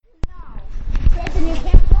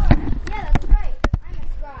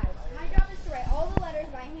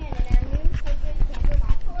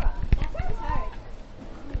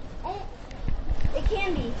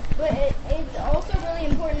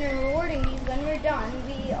at dawn,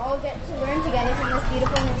 we all get to learn together from this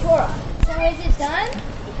beautiful new Torah. So is it done?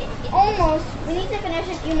 Almost. We need to finish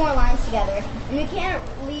a few more lines together, and we can't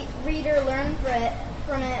read or learn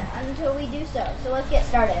from it until we do so. So let's get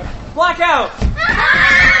started. Blackout!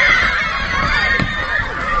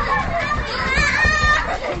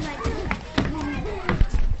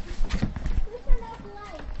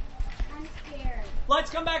 Lights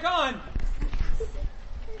come back on!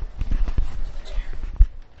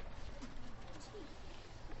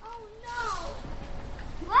 Oh no!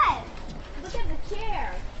 What? Look at the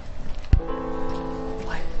chair.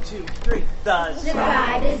 1, 2, 3. The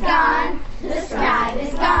scribe is gone. The scribe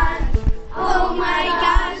is gone. Oh my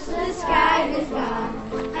gosh, the scribe is gone.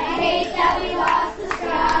 I hate that we lost the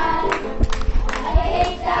scribe. I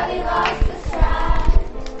hate that we lost the scribe.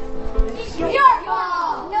 It's your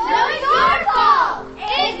fault. No, it's your fault.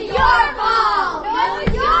 It's your fault. No,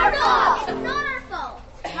 it's your fault. It's not our fault.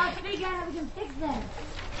 Let's figure out how we can fix this.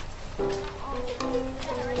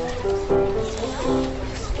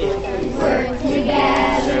 If we work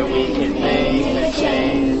together, we can make a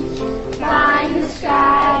change. Find the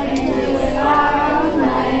scribe and do it our own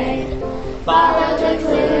way. Follow the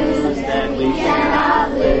clues that we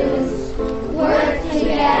cannot lose. Work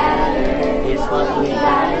together is what we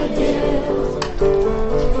gotta do.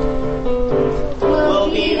 We'll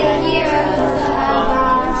be the heroes of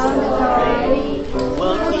our story.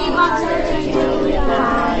 We'll keep on searching till we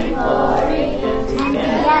find glory. And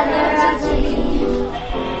together as a team,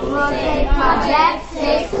 we'll take Project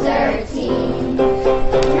 613.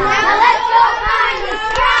 Now let's go find the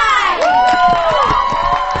scribe!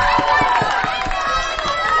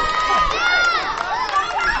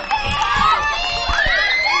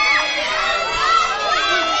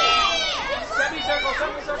 Semicircle,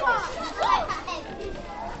 semicircle!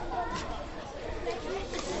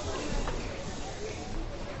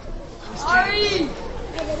 Ari!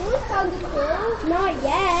 Did we found the clue? Not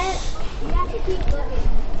yet. We have to keep looking.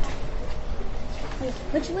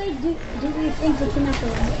 Which way do we think the kidnapper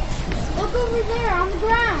went? Look over there on the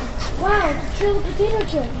ground. Wow, it's a trail of potato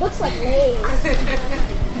chip. Looks like Lay's.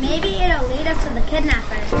 Maybe it'll lead us to the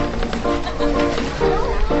kidnapper.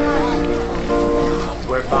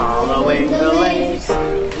 We're following the lace,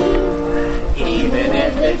 even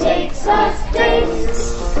if it takes us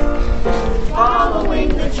days. Following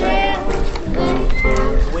the trail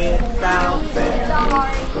without fail.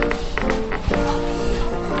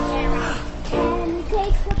 Can we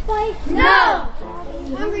take the fight? No!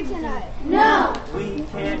 Hungry tonight. No! We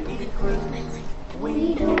can't eat clues.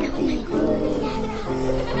 We don't eat clues.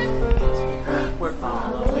 We're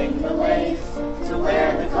following the lace to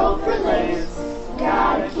where the culprit lays.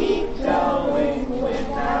 Gotta keep going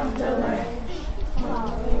without delay.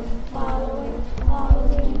 Following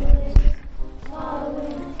the list.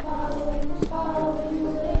 Following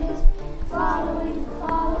the list.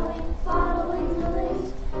 Following the list.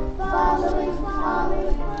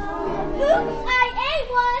 Oops, I ate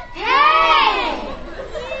one. Hey!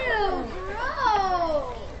 Ew, gross.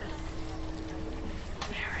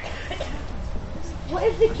 What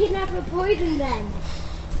if the kidnapper poisoned them?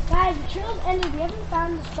 Guys, the trail's ended. We haven't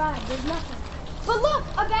found the scribe. There's nothing. But look,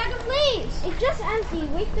 a bag of leaves. It's just empty.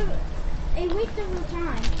 Wait the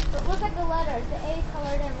time. But look at the letters. The A is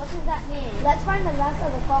colored in. What does that mean? Let's find the rest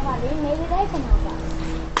of the Kohanim. Maybe they can help us.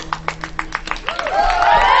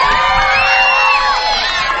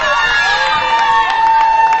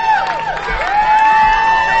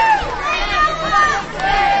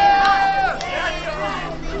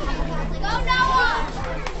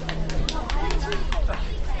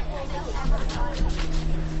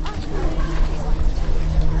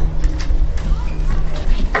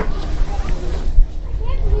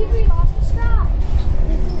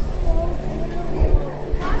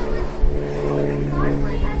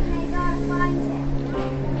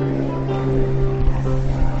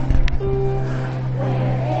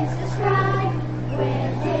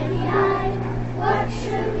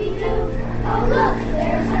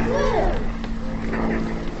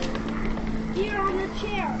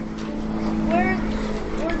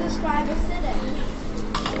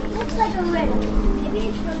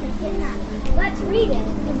 Let's read it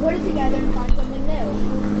and put it together and find something new.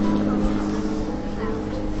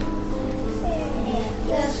 If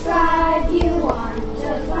the scribe you want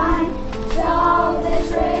to find, solve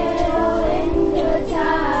this riddle in good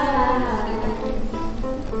time.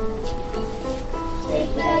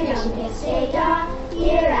 Take the youngest Hagar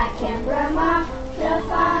here at Camp Ramah to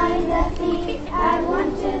find the thief. Add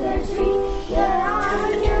one to the tree. You're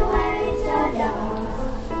on your way to die.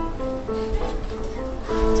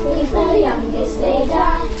 Take the youngest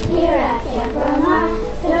Hagar here at Camp Ramah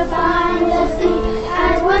to find the thief.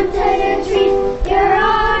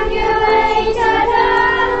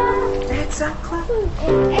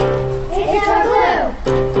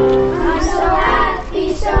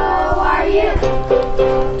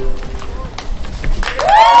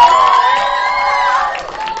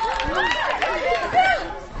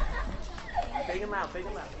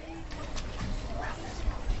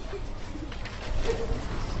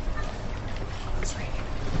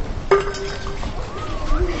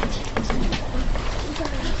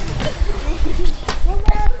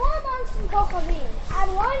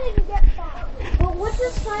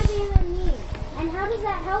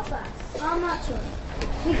 I'm not sure.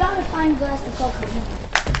 We gotta find glass to focus on.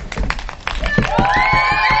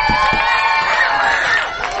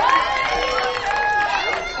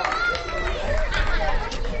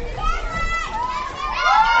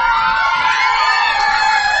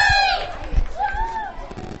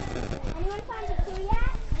 Anyone find a clue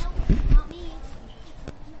yet? Nope, not me.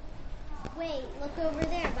 Wait, look over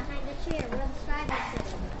there behind the chair where the scribe is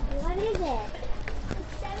sitting. What is it?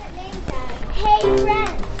 It's 7 names on it. Hey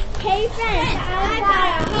friends! Hey friends! I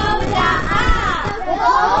got a The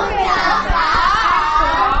Cobra!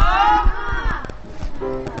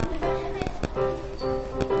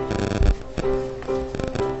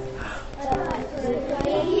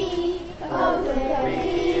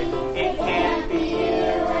 It can't be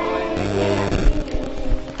you.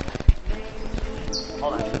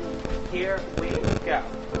 Hold on. Here we go.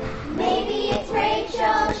 Maybe it's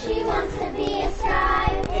Rachel, she wants to be a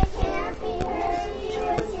scribe. It can't be her, she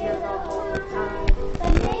was here the whole time.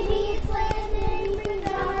 But maybe it's Landon, brings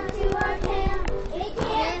on to our camp. It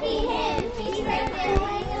can't be him, he's right there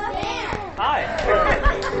playing a band. Hi.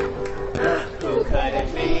 Who could it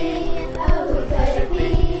be? Oh, who could it be?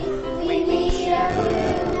 We need a clue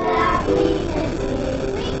that we can see.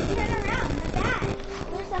 Wait, turn around, the back.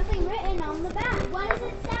 There's something written on the back. What does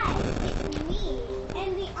it say? It's me. And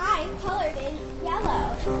the eye colored in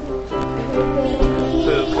yellow.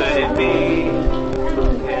 Who could it be? Who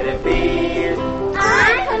could it be?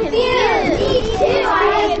 I'm confused. Me too, I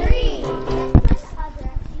agree. Let's push other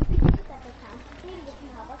activities that the complicated can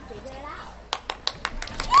help us figure it out.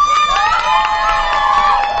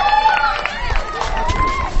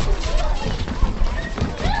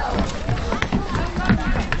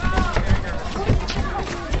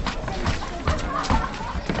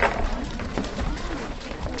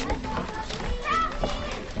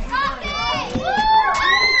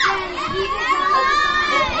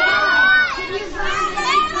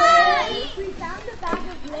 We found the bag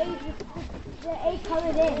of blades with the A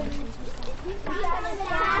colored in.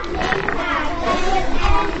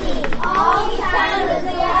 All we found was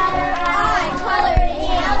the letter I colored in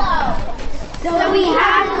yellow. So we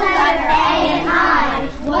had the letter A and I.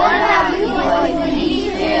 What about you boys and you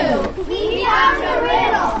two? We found a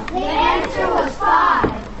riddle. The answer was 5.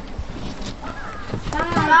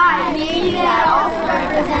 5, maybe that also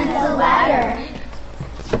represents a letter.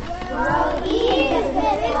 Well, E is the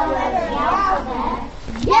letter alphabet.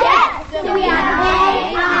 Yes! So we have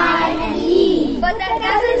A, I, and E. But that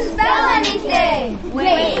doesn't spell anything.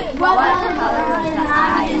 Wait, what was the color of the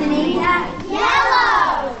eye in the name tag?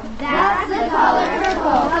 Yellow! That's the color for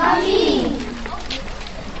Pocahontas.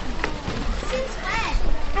 Since when?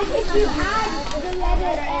 I think you add the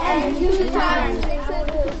letter And 2 times.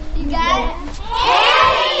 You got it?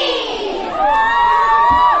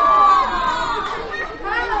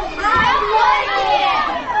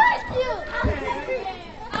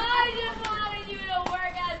 I just wanted you to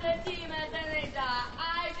work as a team as an thought.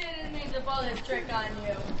 I didn't mean to pull this trick on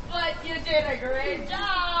you, but you did a great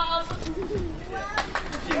job.